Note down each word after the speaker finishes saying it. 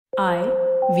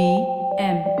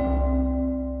IVM.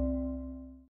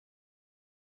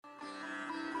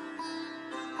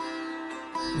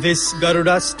 This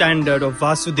Garuda standard of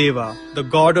Vasudeva, the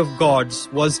god of gods,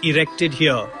 was erected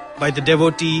here by the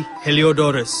devotee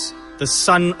Heliodorus, the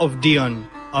son of Dion,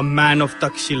 a man of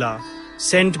Takshila,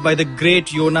 sent by the great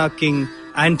Yona king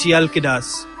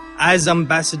Antialcidas as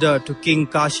ambassador to King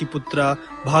Kashiputra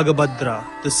Bhagabhadra,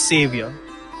 the savior,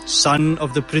 son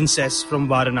of the princess from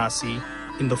Varanasi,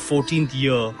 in the 14th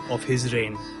year of his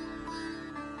reign.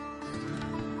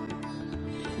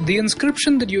 The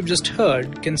inscription that you've just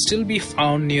heard can still be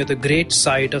found near the great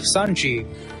site of Sanchi,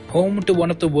 home to one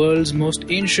of the world's most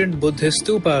ancient Buddhist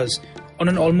stupas, on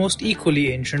an almost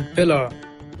equally ancient pillar.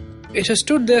 It has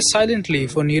stood there silently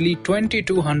for nearly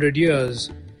 2200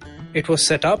 years. It was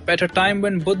set up at a time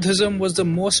when Buddhism was the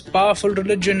most powerful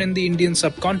religion in the Indian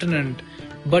subcontinent,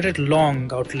 but it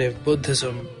long outlived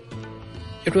Buddhism.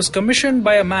 It was commissioned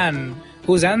by a man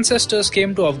whose ancestors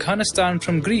came to Afghanistan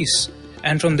from Greece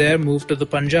and from there moved to the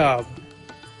Punjab.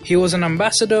 He was an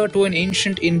ambassador to an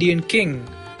ancient Indian king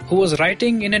who was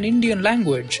writing in an Indian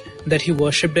language that he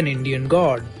worshipped an Indian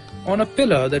god on a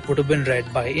pillar that would have been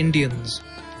read by Indians.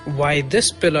 Why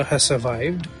this pillar has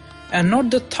survived, and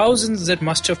not the thousands that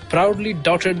must have proudly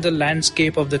dotted the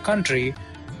landscape of the country,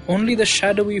 only the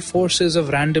shadowy forces of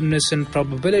randomness and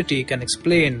probability can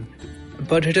explain.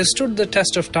 But it has stood the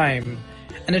test of time,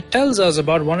 and it tells us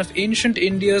about one of ancient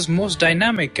India's most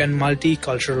dynamic and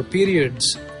multicultural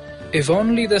periods. If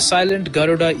only the silent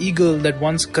Garuda eagle that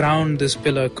once crowned this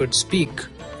pillar could speak.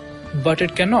 But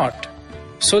it cannot.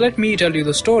 So let me tell you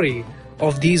the story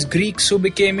of these Greeks who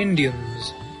became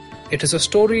Indians. It is a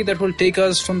story that will take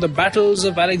us from the battles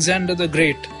of Alexander the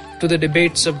Great to the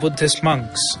debates of Buddhist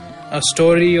monks, a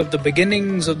story of the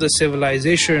beginnings of the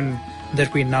civilization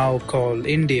that we now call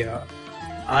India.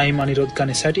 I'm Anirudh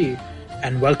Kanisati,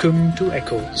 and welcome to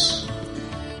Echoes.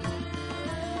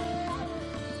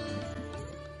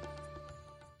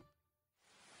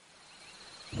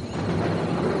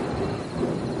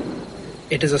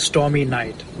 It is a stormy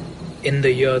night in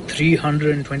the year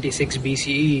 326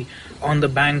 BCE on the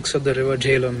banks of the river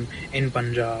Jhelum in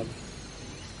Punjab.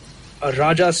 A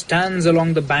Raja stands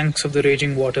along the banks of the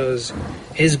raging waters,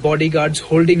 his bodyguards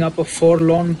holding up a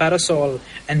forlorn parasol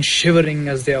and shivering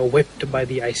as they are whipped by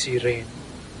the icy rain.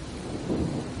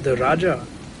 The Raja,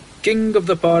 king of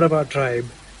the power of our tribe,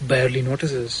 barely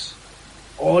notices.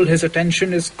 All his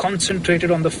attention is concentrated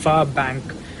on the far bank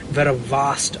where a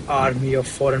vast army of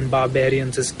foreign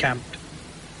barbarians is camped.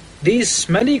 These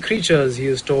smelly creatures, he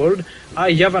is told, are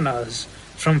Yavanas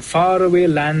from faraway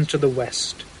lands to the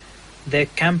west. Their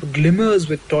camp glimmers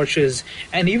with torches,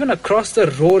 and even across the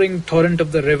roaring torrent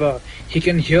of the river, he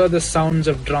can hear the sounds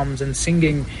of drums and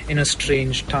singing in a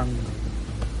strange tongue.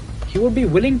 He would be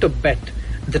willing to bet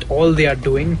that all they are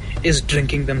doing is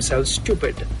drinking themselves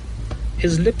stupid.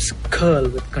 His lips curl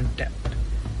with contempt.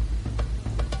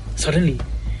 Suddenly,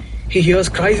 he hears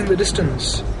cries in the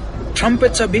distance.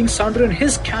 Trumpets are being sounded in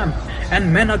his camp,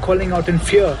 and men are calling out in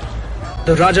fear.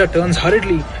 The Raja turns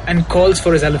hurriedly and calls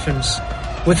for his elephants.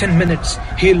 Within minutes,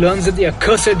 he learns that the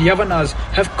accursed Yavanas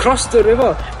have crossed the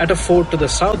river at a ford to the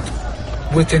south.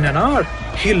 Within an hour,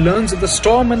 he learns that the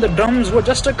storm and the drums were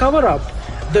just a cover-up.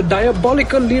 The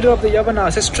diabolical leader of the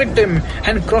Yavanas has tricked him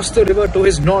and crossed the river to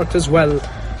his north as well.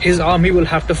 His army will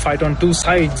have to fight on two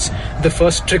sides. The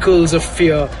first trickles of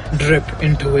fear drip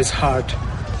into his heart.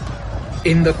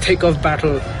 In the thick of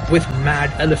battle, with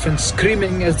mad elephants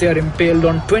screaming as they are impaled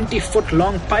on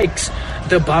 20-foot-long pikes,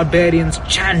 the barbarians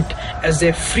chant as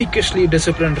their freakishly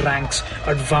disciplined ranks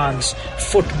advance,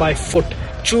 foot by foot,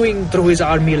 chewing through his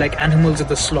army like animals at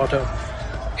the slaughter.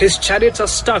 His chariots are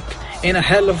stuck in a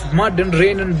hell of mud and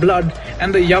rain and blood,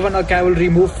 and the Yavana cavalry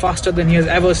move faster than he has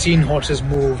ever seen horses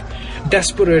move.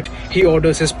 Desperate, he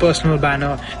orders his personal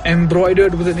banner,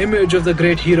 embroidered with an image of the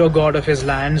great hero god of his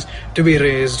lands, to be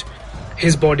raised.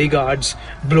 His bodyguards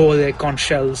blow their conch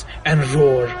shells and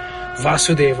roar,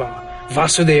 "Vasudeva,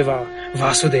 Vasudeva,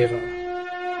 Vasudeva."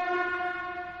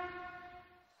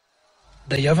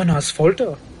 The Yavanas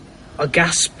falter. A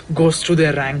gasp goes through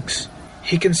their ranks.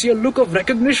 He can see a look of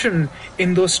recognition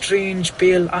in those strange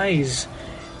pale eyes.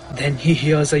 Then he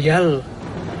hears a yell,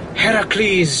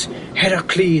 "Heracles,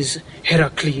 Heracles,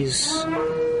 Heracles."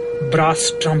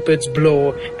 Brass trumpets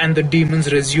blow and the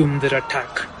demons resume their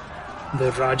attack.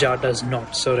 The Raja does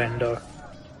not surrender.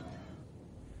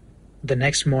 The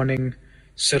next morning,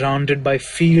 surrounded by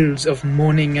fields of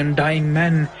moaning and dying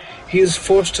men, he is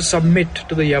forced to submit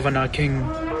to the Yavana king.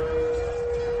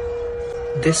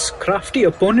 This crafty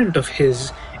opponent of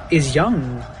his is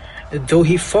young, though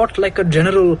he fought like a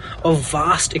general of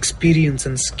vast experience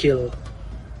and skill.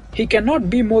 He cannot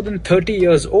be more than 30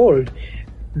 years old.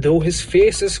 Though his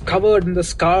face is covered in the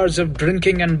scars of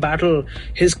drinking and battle,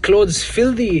 his clothes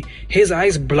filthy, his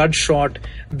eyes bloodshot,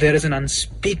 there is an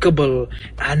unspeakable,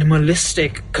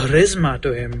 animalistic charisma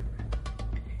to him.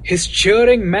 His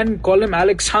cheering men call him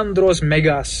Alexandros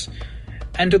Megas,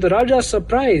 and to the Raja's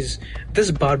surprise, this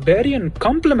barbarian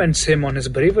compliments him on his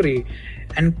bravery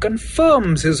and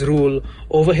confirms his rule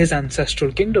over his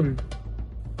ancestral kingdom.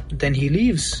 Then he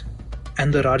leaves,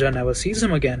 and the Raja never sees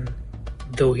him again,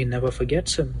 though he never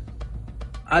forgets him.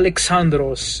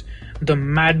 Alexandros, the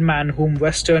madman whom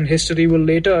Western history will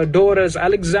later adore as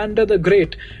Alexander the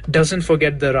Great, doesn't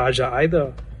forget the Raja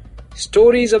either.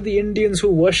 Stories of the Indians who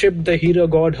worshipped the hero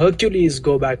god Hercules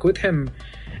go back with him,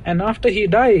 and after he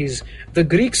dies, the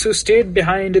Greeks who stayed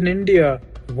behind in India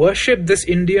worship this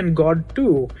Indian god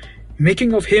too,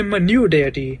 making of him a new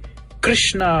deity,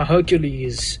 Krishna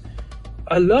Hercules.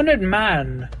 A learned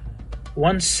man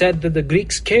once said that the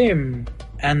Greeks came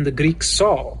and the Greeks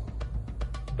saw,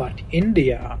 but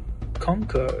India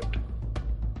conquered.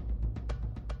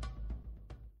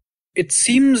 It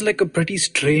seems like a pretty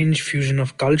strange fusion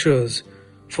of cultures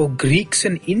for Greeks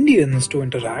and Indians to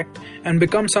interact and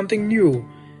become something new,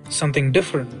 something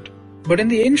different. But in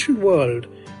the ancient world,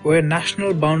 where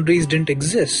national boundaries didn't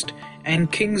exist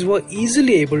and kings were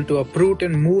easily able to uproot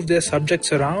and move their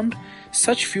subjects around,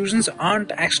 such fusions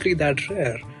aren't actually that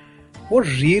rare. What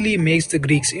really makes the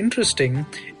Greeks interesting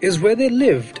is where they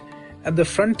lived, at the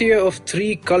frontier of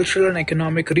three cultural and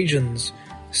economic regions: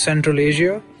 Central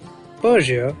Asia,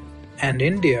 Persia, and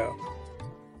India.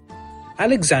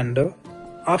 Alexander,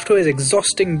 after his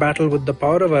exhausting battle with the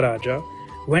power of a Raja,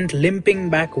 went limping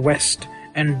back west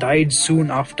and died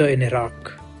soon after in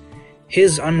Iraq.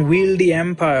 His unwieldy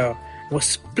empire was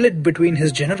split between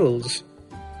his generals.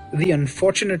 The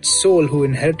unfortunate soul who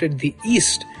inherited the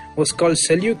east was called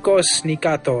Seleucus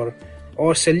Nicator,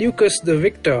 or Seleucus the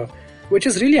Victor, which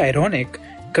is really ironic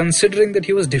considering that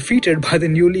he was defeated by the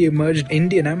newly emerged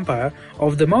Indian Empire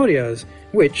of the Mauryas,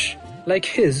 which, like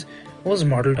his, was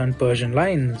modelled on Persian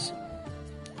lines.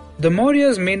 The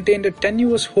Mauryas maintained a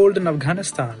tenuous hold in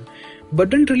Afghanistan, but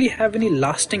didn't really have any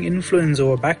lasting influence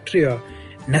over Bactria,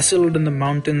 nestled in the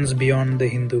mountains beyond the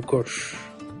Hindu Kush.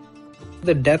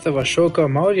 The death of Ashoka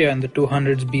Maurya in the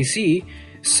 200s BC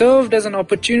served as an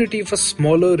opportunity for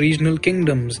smaller regional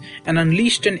kingdoms and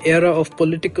unleashed an era of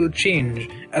political change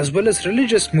as well as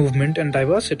religious movement and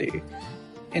diversity.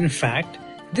 In fact,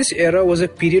 this era was a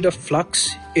period of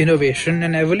flux, innovation,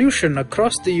 and evolution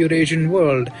across the Eurasian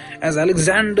world as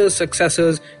Alexander's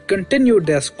successors continued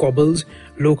their squabbles,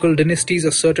 local dynasties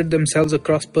asserted themselves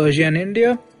across Persia and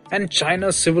India, and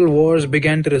China's civil wars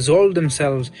began to resolve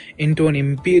themselves into an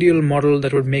imperial model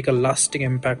that would make a lasting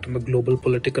impact on the global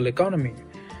political economy.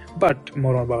 But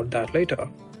more about that later.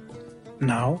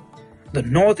 Now, the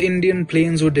North Indian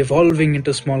plains were devolving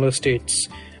into smaller states,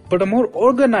 but a more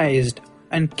organized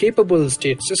and capable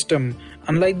state system,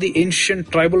 unlike the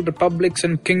ancient tribal republics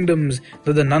and kingdoms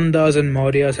that the Nandas and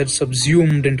Mauryas had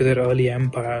subsumed into their early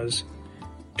empires.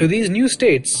 To these new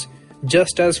states,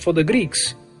 just as for the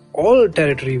Greeks, all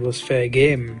territory was fair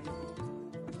game.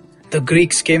 The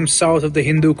Greeks came south of the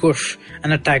Hindu Kush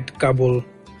and attacked Kabul.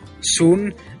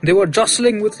 Soon, they were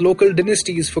jostling with local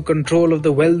dynasties for control of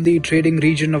the wealthy trading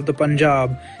region of the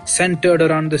Punjab, centered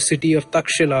around the city of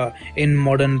Takshila in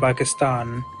modern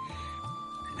Pakistan.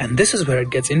 And this is where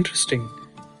it gets interesting.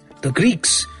 The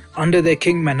Greeks, under their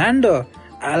king Menander,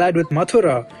 allied with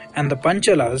Mathura and the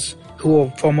Panchalas, who were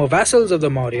former vassals of the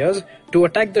Mauryas, to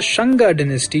attack the Shanga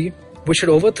dynasty, which had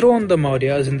overthrown the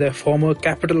Mauryas in their former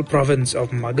capital province of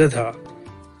Magadha.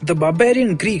 The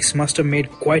barbarian Greeks must have made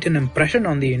quite an impression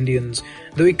on the Indians,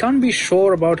 though we can't be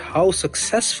sure about how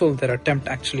successful their attempt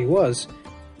actually was.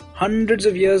 Hundreds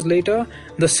of years later,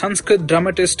 the Sanskrit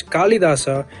dramatist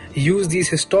Kalidasa used these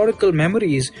historical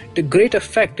memories to great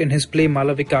effect in his play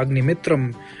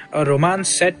Malavikagnimitram, a romance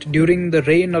set during the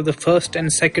reign of the first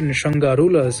and second Shunga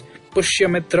rulers,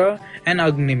 Pushyamitra and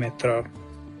Agnimitra.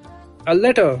 A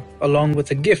letter, along with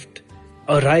a gift,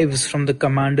 arrives from the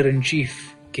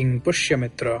commander-in-chief, King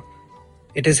Pushyamitra.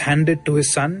 It is handed to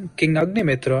his son, King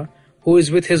Agnimitra, who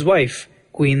is with his wife,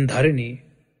 Queen Dharini.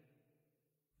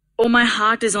 Oh, my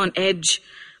heart is on edge.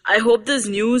 I hope there's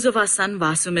news of our son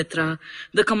Vasumitra.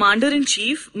 The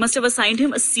commander-in-chief must have assigned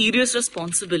him a serious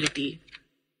responsibility.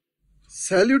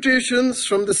 Salutations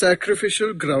from the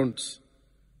sacrificial grounds.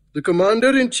 The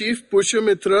commander-in-chief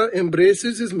Pushyamitra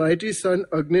embraces his mighty son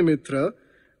Agnimitra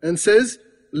and says,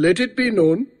 "Let it be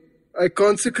known, I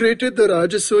consecrated the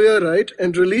Rajasoya rite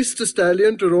and released the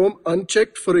stallion to roam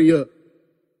unchecked for a year.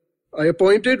 I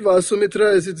appointed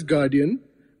Vasumitra as its guardian,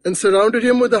 and surrounded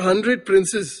him with 100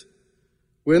 princes.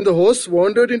 When the horse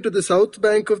wandered into the south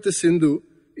bank of the Sindhu,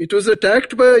 it was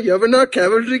attacked by a Yavana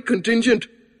cavalry contingent.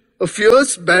 A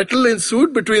fierce battle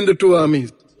ensued between the two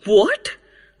armies. What?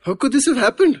 How could this have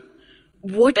happened?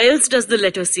 What else does the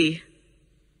letter say?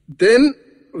 Then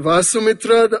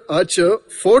Vasumitra the archer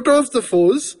fought off the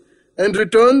foes and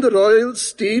returned the royal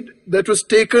steed that was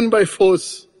taken by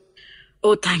force.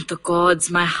 Oh, thank the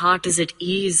gods, my heart is at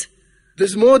ease.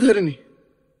 There's more, Dharini.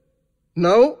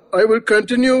 Now I will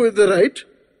continue with the rite,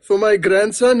 for my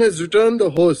grandson has returned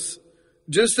the horse,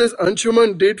 just as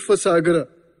Anshuman did for Sagara.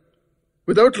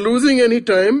 Without losing any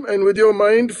time and with your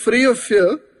mind free of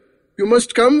fear, you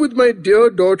must come with my dear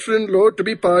daughter-in-law to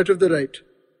be part of the rite.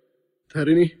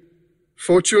 Dharini,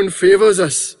 fortune favors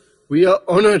us. We are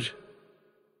honored.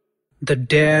 The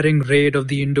daring raid of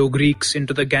the Indo-Greeks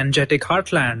into the Gangetic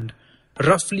heartland,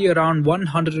 roughly around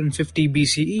 150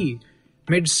 BCE,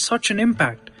 made such an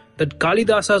impact that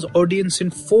Kalidasa's audience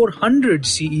in 400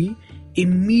 CE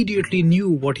immediately knew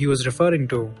what he was referring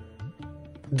to.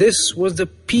 This was the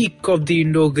peak of the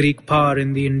Indo-Greek power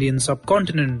in the Indian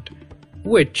subcontinent,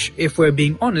 which, if we're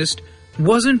being honest,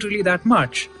 wasn't really that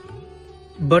much.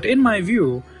 But in my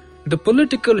view, the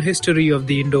political history of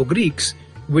the Indo-Greeks,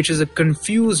 which is a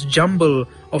confused jumble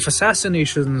of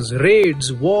assassinations,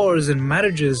 raids, wars and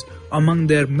marriages among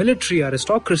their military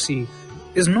aristocracy,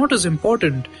 is not as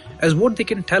important as what they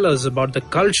can tell us about the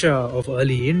culture of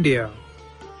early India.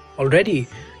 Already,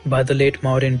 by the late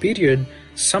Mauryan period,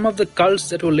 some of the cults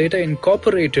that were later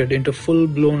incorporated into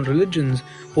full-blown religions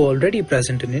were already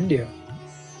present in India.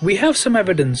 We have some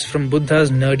evidence from Buddha's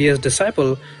nerdiest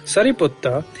disciple,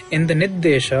 Sariputta, in the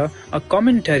Nirdesha, a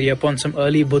commentary upon some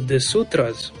early Buddhist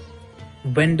sutras.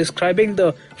 When describing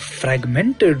the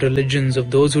fragmented religions of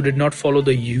those who did not follow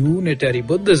the unitary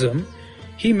Buddhism,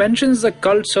 he mentions the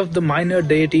cults of the minor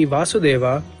deity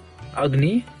Vasudeva,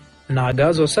 Agni,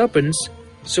 Nagas or serpents,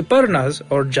 Suparnas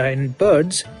or giant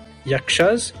birds,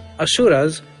 Yakshas,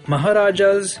 Asuras,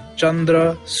 Maharajas,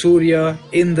 Chandra, Surya,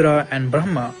 Indra and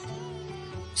Brahma.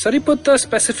 Sariputta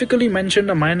specifically mentioned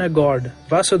a minor god,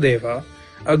 Vasudeva,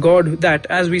 a god that,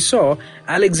 as we saw,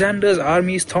 Alexander's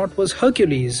armies thought was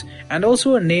Hercules, and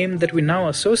also a name that we now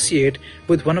associate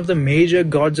with one of the major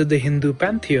gods of the Hindu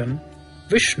pantheon,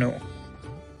 Vishnu.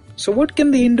 So what can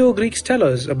the Indo-Greeks tell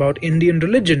us about Indian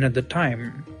religion at the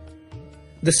time?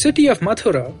 The city of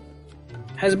Mathura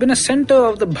has been a center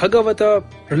of the Bhagavata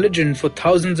religion for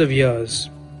thousands of years.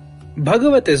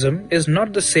 Bhagavatism is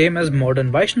not the same as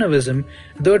modern Vaishnavism,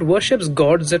 though it worships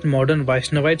gods that modern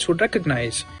Vaishnavites would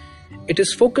recognize. It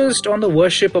is focused on the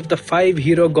worship of the 5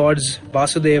 hero gods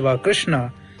Vasudeva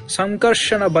Krishna,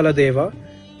 Sankarshana Baladeva,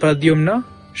 Pradyumna,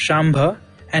 Shambha,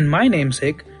 and my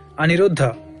namesake,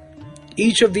 Aniruddha.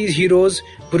 Each of these heroes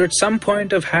would at some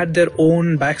point have had their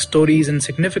own backstories and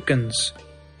significance.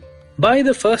 By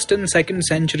the 1st and 2nd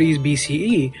centuries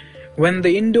BCE, when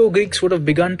the Indo-Greeks would have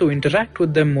begun to interact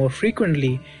with them more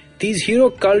frequently, these hero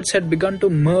cults had begun to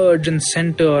merge and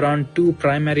center around 2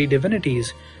 primary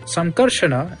divinities,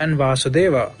 Sankarshana and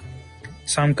Vasudeva.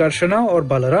 Sankarshana or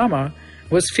Balarama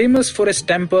was famous for his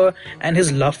temper and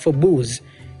his love for booze.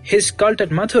 His cult at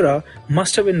Mathura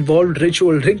must have involved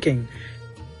ritual drinking.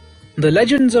 The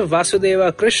legends of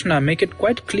Vasudeva Krishna make it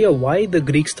quite clear why the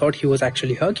Greeks thought he was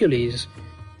actually Hercules.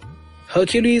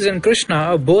 Hercules and Krishna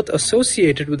are both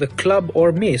associated with a club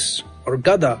or mace, or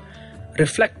gada,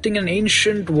 reflecting an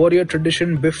ancient warrior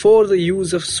tradition before the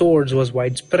use of swords was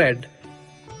widespread.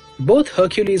 Both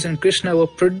Hercules and Krishna were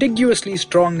prodigiously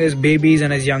strong as babies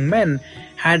and as young men,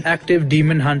 had active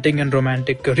demon hunting and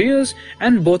romantic careers,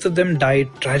 and both of them died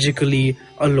tragically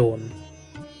alone.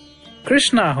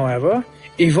 Krishna, however,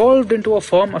 evolved into a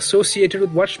form associated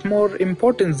with much more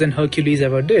importance than Hercules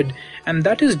ever did, and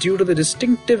that is due to the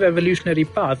distinctive evolutionary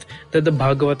path that the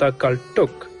Bhagavata cult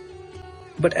took.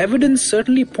 But evidence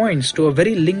certainly points to a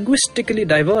very linguistically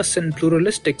diverse and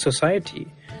pluralistic society.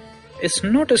 It's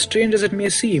not as strange as it may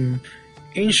seem.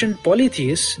 Ancient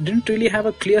polytheists didn't really have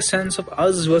a clear sense of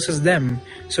us versus them,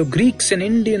 so Greeks and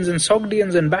Indians and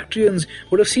Sogdians and Bactrians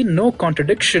would have seen no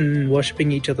contradiction in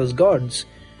worshipping each other's gods.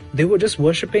 They were just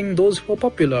worshipping those who were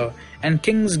popular, and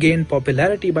kings gained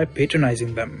popularity by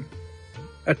patronizing them.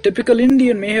 A typical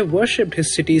Indian may have worshipped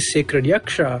his city's sacred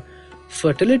yaksha,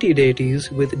 fertility deities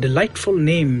with delightful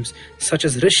names such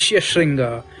as Rishya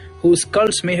Shringa, whose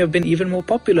cults may have been even more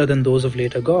popular than those of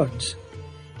later gods.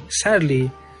 Sadly,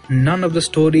 none of the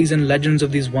stories and legends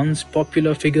of these once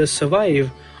popular figures survive,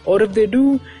 or if they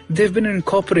do, they've been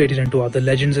incorporated into other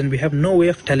legends and we have no way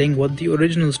of telling what the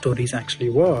original stories actually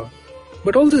were.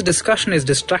 But all this discussion is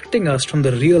distracting us from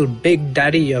the real big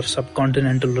daddy of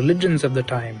subcontinental religions of the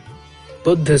time.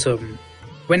 Buddhism.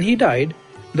 When he died,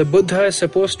 the Buddha is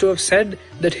supposed to have said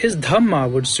that his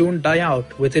Dhamma would soon die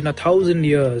out within 1,000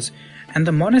 years, and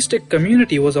the monastic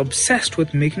community was obsessed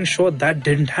with making sure that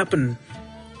didn't happen.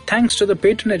 Thanks to the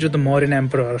patronage of the Mauryan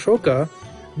Emperor Ashoka,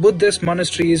 Buddhist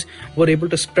monasteries were able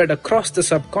to spread across the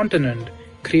subcontinent,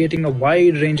 creating a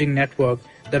wide-ranging network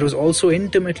that was also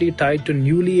intimately tied to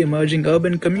newly emerging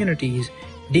urban communities,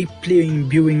 deeply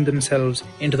imbuing themselves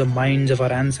into the minds of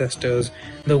our ancestors,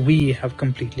 though we have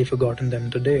completely forgotten them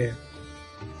today.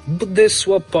 Buddhists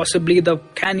were possibly the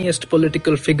canniest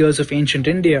political figures of ancient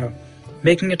India,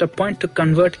 making it a point to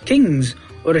convert kings,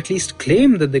 or at least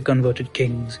claim that they converted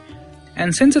kings.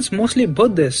 And since it's mostly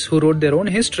Buddhists who wrote their own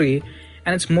history,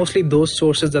 and it's mostly those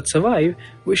sources that survive,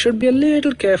 we should be a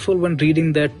little careful when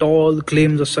reading their tall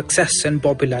claims of success and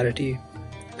popularity.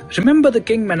 Remember the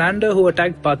king Menander who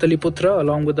attacked Pataliputra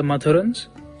along with the Mathurans?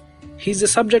 He's the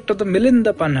subject of the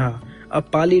Milinda Panha, a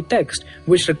Pali text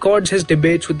which records his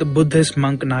debates with the Buddhist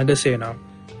monk Nagasena.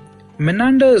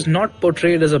 Menander is not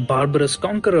portrayed as a barbarous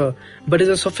conqueror, but is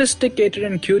a sophisticated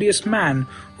and curious man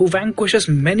who vanquishes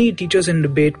many teachers in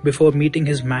debate before meeting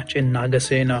his match in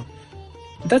Nagasena.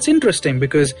 That's interesting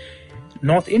because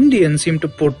North Indians seem to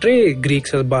portray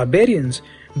Greeks as barbarians,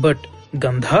 but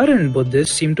Gandharan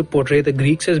Buddhists seem to portray the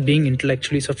Greeks as being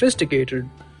intellectually sophisticated.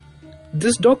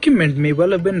 This document may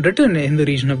well have been written in the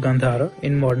region of Gandhara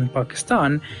in modern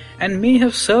Pakistan and may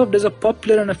have served as a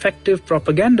popular and effective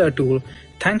propaganda tool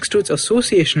thanks to its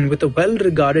association with a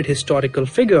well-regarded historical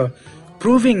figure,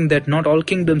 proving that not all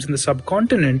kingdoms in the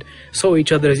subcontinent saw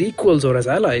each other as equals or as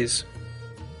allies.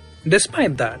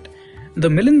 Despite that, the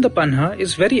Milinda Panha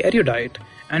is very erudite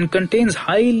and contains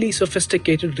highly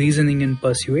sophisticated reasoning and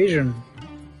persuasion.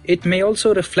 It may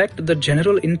also reflect the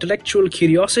general intellectual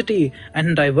curiosity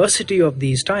and diversity of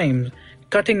these times,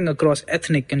 cutting across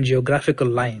ethnic and geographical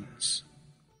lines.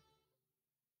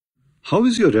 How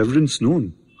is your reverence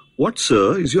known? What,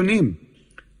 sir, is your name?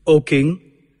 O King,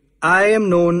 I am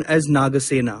known as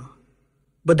Nagasena,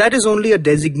 but that is only a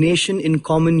designation in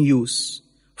common use,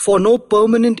 for no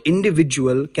permanent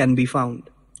individual can be found.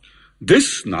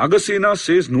 This Nagasena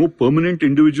says no permanent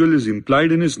individual is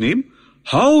implied in his name?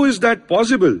 How is that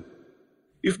possible?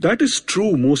 If that is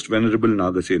true, most venerable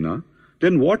Nagasena,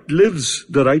 then what lives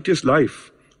the righteous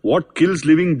life? What kills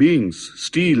living beings,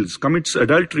 steals, commits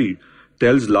adultery,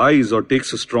 tells lies or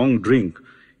takes a strong drink?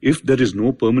 If there is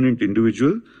no permanent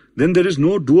individual, then there is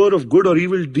no doer of good or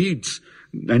evil deeds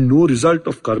and no result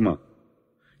of karma.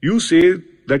 You say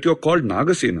that you are called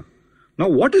Nagasena. Now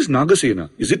what is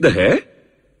Nagasena? Is it the hair?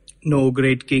 No,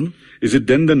 great king. Is it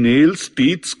then the nails,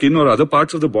 teeth, skin or other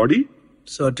parts of the body?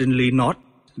 Certainly not.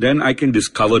 Then I can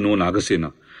discover no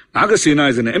Nagasena. Nagasena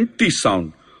is an empty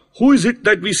sound. Who is it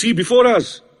that we see before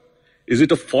us? Is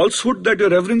it a falsehood that your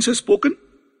reverence has spoken?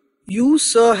 You,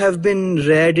 sir, have been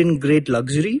reared in great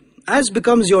luxury, as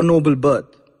becomes your noble birth.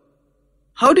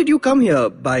 How did you come here?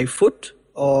 By foot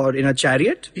or in a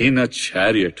chariot? In a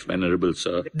chariot, venerable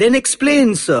sir. Then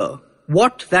explain, sir,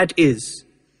 what that is.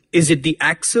 Is it the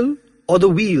axle or the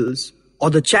wheels or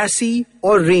the chassis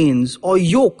or reins or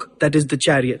yoke that is the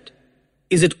chariot?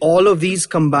 Is it all of these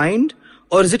combined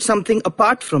or is it something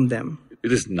apart from them?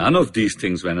 It is none of these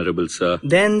things, venerable sir.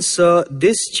 Then, sir,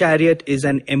 this chariot is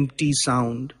an empty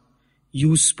sound.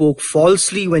 You spoke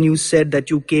falsely when you said that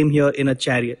you came here in a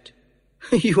chariot.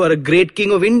 You are a great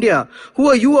king of India. Who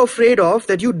are you afraid of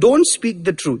that you don't speak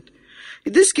the truth?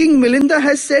 This King Milinda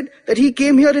has said that he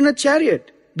came here in a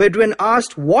chariot, but when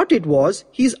asked what it was,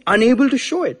 he is unable to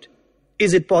show it.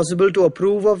 Is it possible to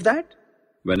approve of that?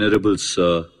 Venerable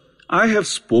sir, I have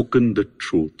spoken the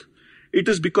truth. It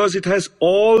is because it has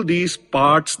all these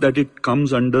parts that it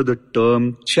comes under the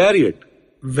term chariot.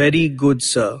 Very good,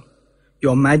 sir.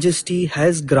 Your Majesty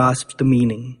has grasped the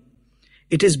meaning.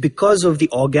 It is because of the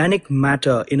organic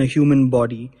matter in a human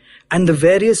body and the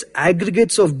various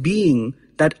aggregates of being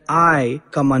that I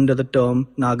come under the term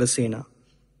Nagasena.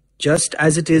 Just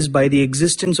as it is by the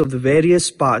existence of the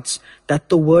various parts that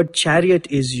the word chariot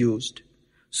is used,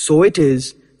 so it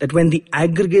is that when the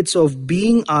aggregates of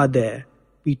being are there,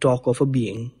 we talk of a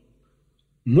being.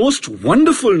 Most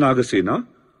wonderful, Nagasena.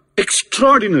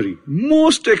 Extraordinary,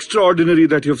 most extraordinary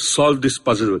that you have solved this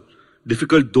puzzle,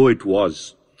 difficult though it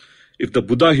was. If the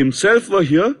Buddha himself were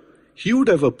here, he would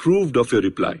have approved of your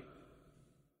reply.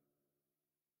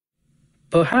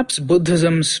 Perhaps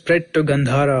Buddhism spread to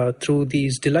Gandhara through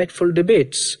these delightful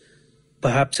debates.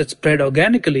 Perhaps it spread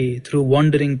organically through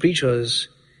wandering preachers.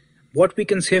 What we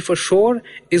can say for sure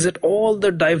is that all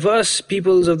the diverse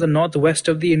peoples of the northwest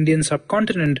of the Indian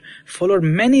subcontinent followed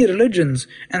many religions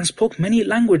and spoke many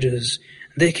languages.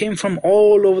 They came from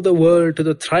all over the world to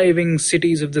the thriving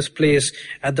cities of this place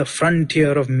at the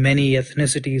frontier of many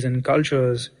ethnicities and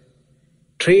cultures.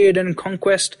 Trade and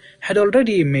conquest had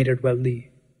already made it wealthy.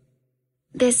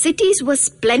 Their cities were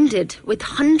splendid, with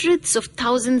hundreds of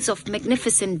thousands of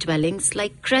magnificent dwellings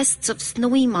like crests of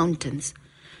snowy mountains.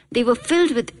 They were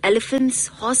filled with elephants,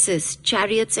 horses,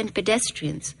 chariots, and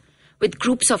pedestrians, with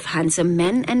groups of handsome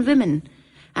men and women,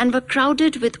 and were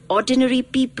crowded with ordinary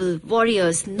people,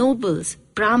 warriors, nobles,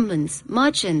 Brahmins,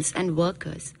 merchants, and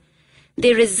workers.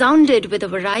 They resounded with a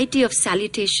variety of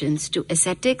salutations to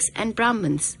ascetics and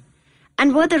Brahmins,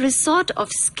 and were the resort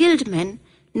of skilled men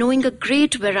knowing a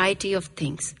great variety of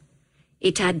things.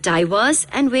 It had diverse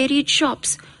and varied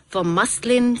shops for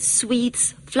muslin,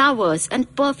 sweets, flowers,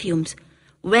 and perfumes,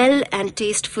 well and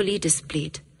tastefully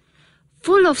displayed.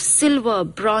 Full of silver,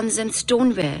 bronze, and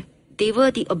stoneware, they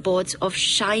were the abodes of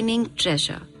shining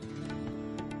treasure.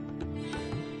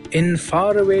 In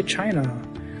faraway China,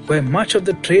 where much of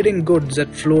the trading goods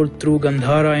that flowed through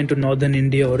Gandhara into northern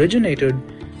India originated,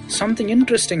 something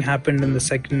interesting happened in the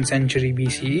 2nd century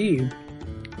BCE.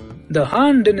 The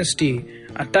Han dynasty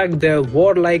attacked their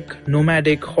warlike,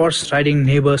 nomadic, horse-riding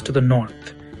neighbors to the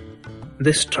north.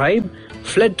 This tribe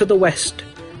fled to the west,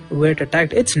 where it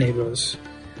attacked its neighbors.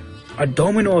 A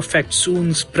domino effect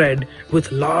soon spread,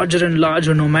 with larger and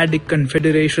larger nomadic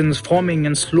confederations forming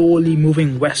and slowly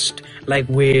moving west like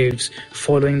waves,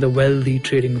 following the wealthy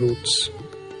trading routes.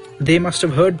 They must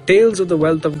have heard tales of the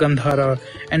wealth of Gandhara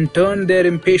and turned their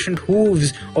impatient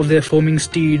hooves of their foaming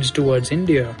steeds towards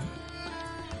India.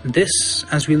 This,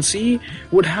 as we'll see,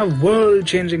 would have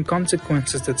world-changing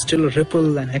consequences that still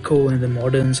ripple and echo in the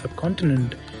modern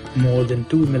subcontinent more than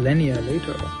 2 millennia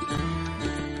later.